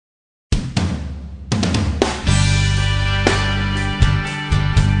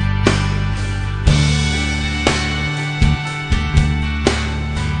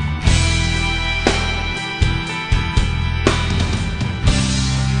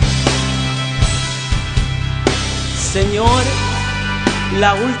Señor,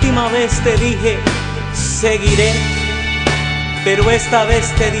 la última vez te dije, seguiré, pero esta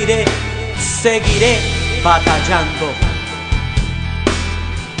vez te diré, seguiré batallando.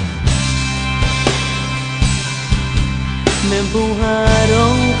 Me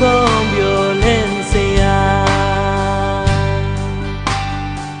empujaron con violencia,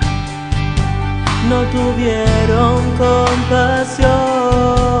 no tuvieron compasión,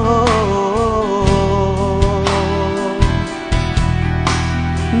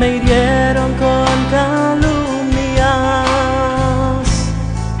 me hirieron con calumnias,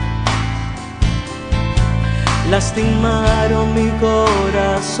 lastimaron mi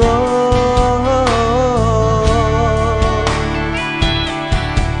corazón.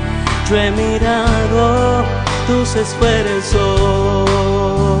 Yo he mirado tus esfuerzos,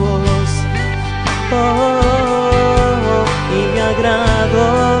 y me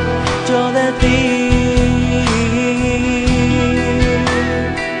agrado yo de ti.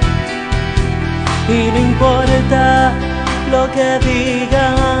 Y no importa lo que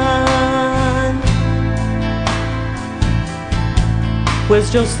digan,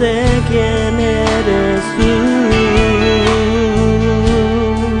 pues yo sé quién eres tú.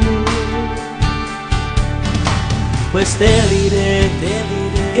 Pues te diré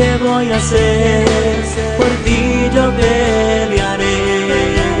qué voy a hacer, por ti yo pelearé.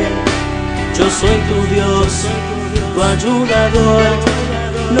 Yo soy tu Dios, tu ayudador,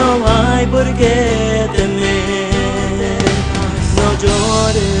 no hay por qué temer. No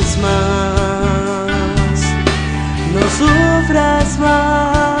llores más, no sufras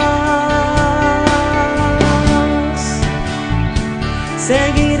más.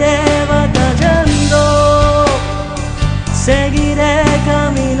 Seguiré batallando, seguiré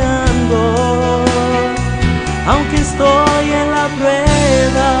caminando, aunque estoy en la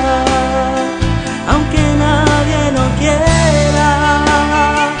prueba, aunque nadie lo quiera.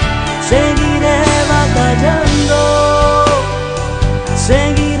 Seguiré batallando,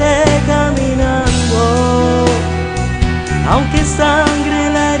 seguiré caminando, aunque sangre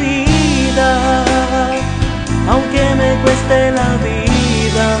la herida, aunque me cueste la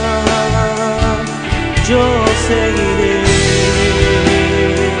vida, yo seguiré.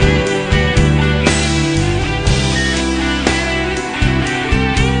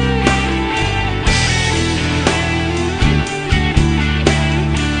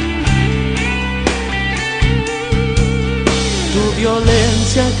 Tu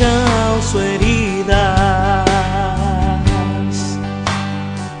violencia causó heridas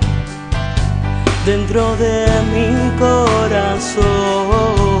dentro de mi corazón.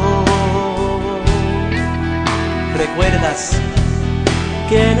 ¿Recuerdas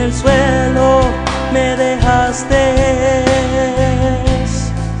Que en el suelo me dejaste,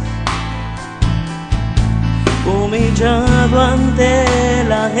 humillado ante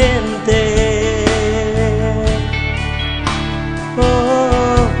la gente?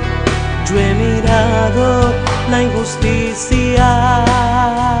 Oh, yo he mirado la injusticia,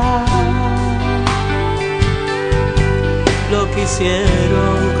 lo que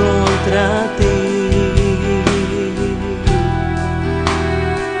hicieron contra ti.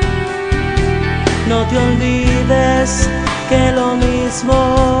 No te olvides que lo mismo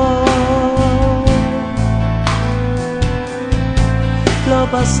lo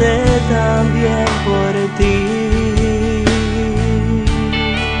pasé también por ti.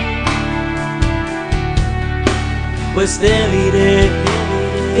 Pues te diré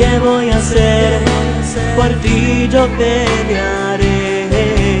qué voy a hacer, por ti yo pelearé.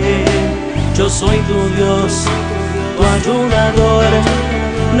 Yo soy tu Dios, tu ayudador,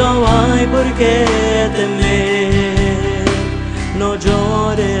 no hay por qué temer. No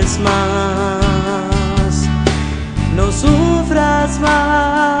llores más, no sufras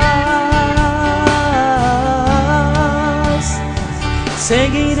más.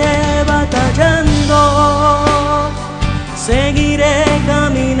 Seguiré batallando, seguiré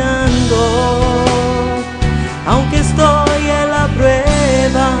caminando, aunque estoy en la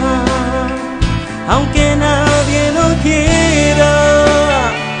prueba, aunque nadie lo quiera.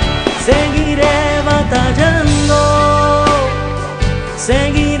 Seguiré batallando,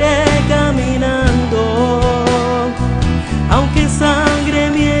 seguiré caminando, aunque sangre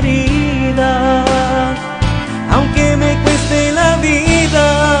mi herida, aunque me cueste la vida.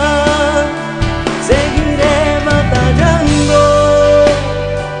 Seguiré batallando,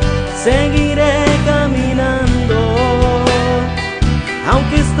 seguiré caminando,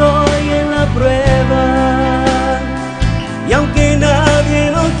 aunque estoy en la prueba y aunque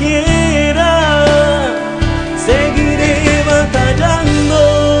nadie lo quiera. Seguiré batallando.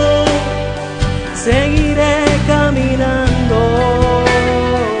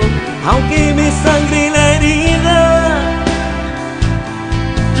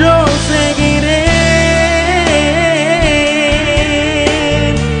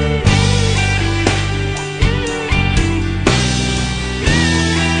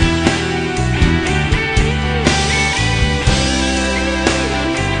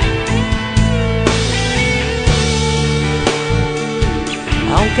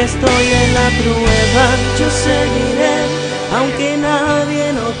 Aunque estoy en la prueba, yo seguiré. Aunque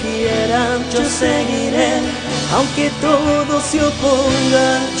nadie no quiera, yo seguiré. Aunque todo se oponga,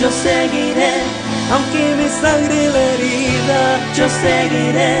 yo seguiré. Aunque me sangre la herida, yo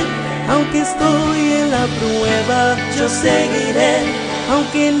seguiré. Aunque estoy en la prueba, yo seguiré.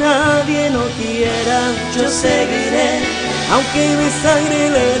 Aunque nadie no quiera, yo seguiré. Aunque me sangre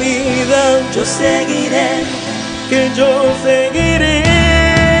la herida, yo seguiré. Que yo seguiré.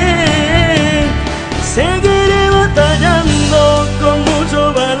 Seguiré batallando con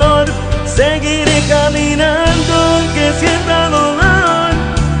mucho valor. Seguiré caminando aunque sienta dolor.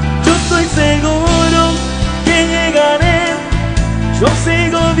 Yo estoy seguro que llegaré. Yo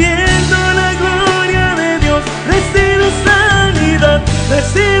sigo viendo la gloria de Dios. Recibe sanidad,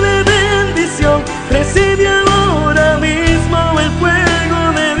 recibe bendición. Recibe ahora mismo el fuego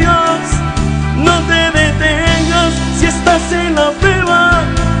de Dios. No te detengas si estás en la prueba.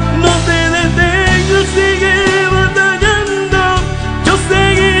 No te detengas, sigue batallando. Yo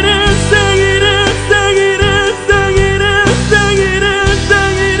seguiré, seguiré, seguiré, seguiré, seguiré,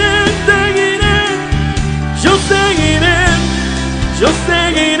 seguiré, seguiré. Yo seguiré, yo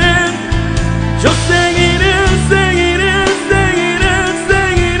seguiré, yo seguiré, seguiré, seguiré,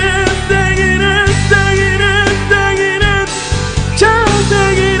 seguiré, seguiré, seguiré, seguiré. Yo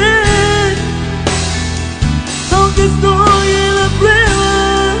seguiré. Aunque estoy en la prueba,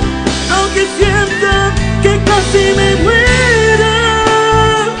 aunque sienta que casi me muera,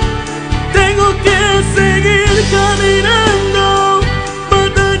 tengo que seguir caminando,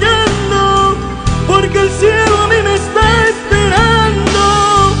 batallando, porque el cielo